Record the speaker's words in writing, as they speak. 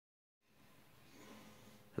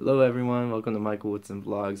Hello everyone, welcome to Michael Woodson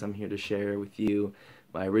Vlogs. I'm here to share with you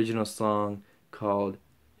my original song called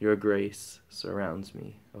Your Grace Surrounds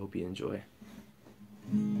Me. I hope you enjoy.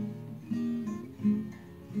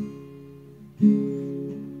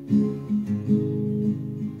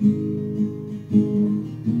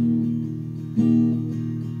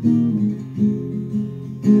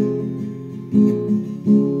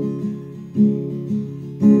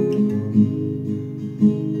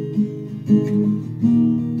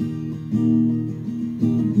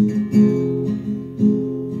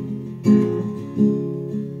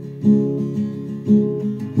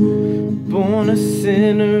 Born a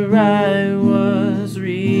sinner, I was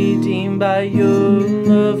redeemed by your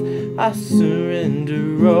love. I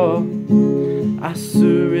surrender all, I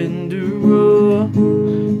surrender all.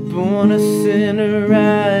 Born a sinner,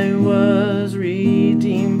 I was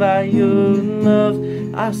redeemed by your love.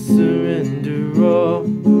 I surrender all,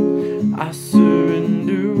 I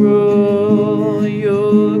surrender all.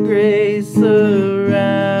 Your grace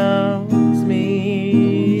surrounds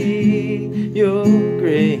me, your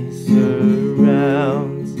grace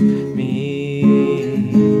surrounds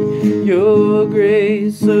me, your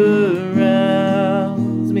grace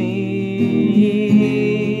surrounds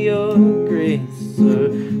me, your grace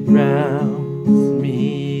surrounds me.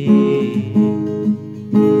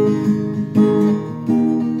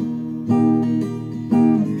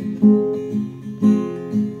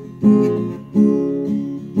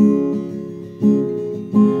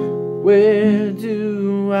 Where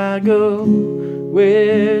do I go?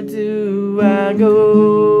 Where do I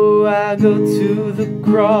go? I go to the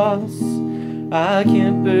cross. I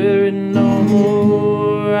can't bear it no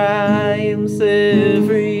more. I am set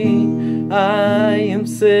free. I am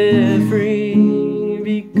set free.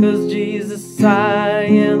 Because Jesus I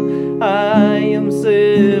am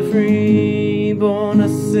set free. Born a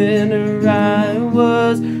sinner, I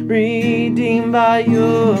was redeemed by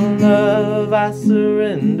your love. I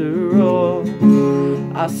surrender all,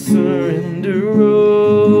 I surrender all,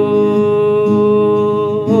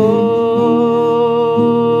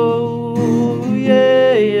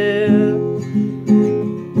 yeah, yeah.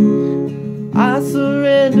 I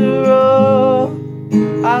surrender all,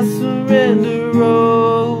 I surrender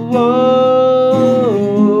all,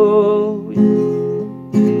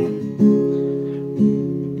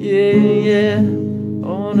 yeah, yeah.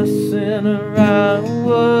 On a sinner I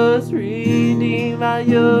was redeemed by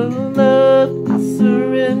your love. I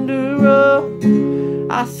surrender all,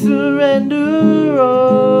 I surrender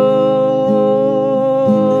all.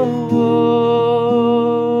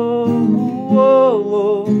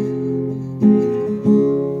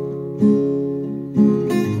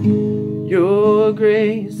 Your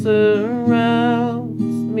grace surrounds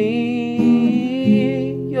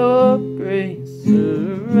me, your grace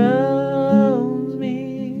surrounds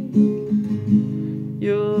me,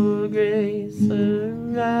 your grace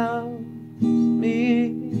surrounds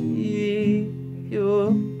me,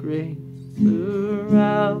 your grace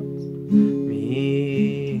surrounds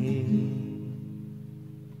me.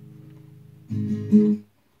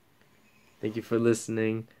 Thank you for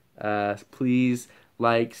listening. Please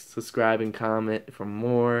like, subscribe, and comment for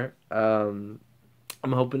more. I'm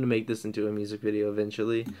hoping to make this into a music video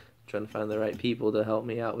eventually. I'm trying to find the right people to help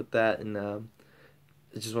me out with that, and I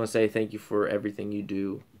just want to say thank you for everything you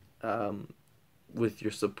do with your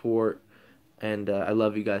support, and I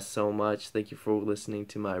love you guys so much. Thank you for listening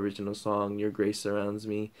to my original song, Your Grace Surrounds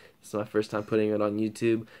Me. It's my first time putting it on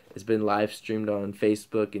YouTube. It's been live streamed on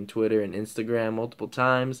Facebook and Twitter and Instagram multiple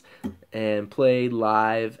times, and played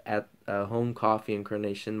live at Home Coffee and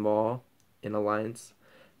Carnation Mall in Alliance.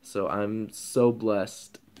 So I'm so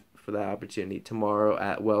blessed for that opportunity. Tomorrow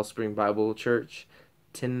at Wellspring Bible Church,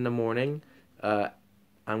 10 in the morning, I'm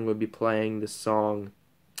going to be playing the song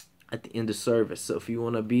at the end of service. So if you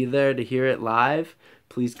want to be there to hear it live,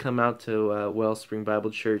 please come out to Wellspring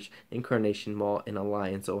Bible Church in Carnation Mall in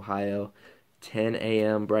Alliance, Ohio, 10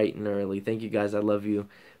 a.m. bright and early. Thank you guys. I love you.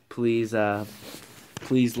 Please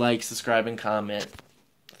like, subscribe, and comment.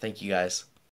 Thank you guys.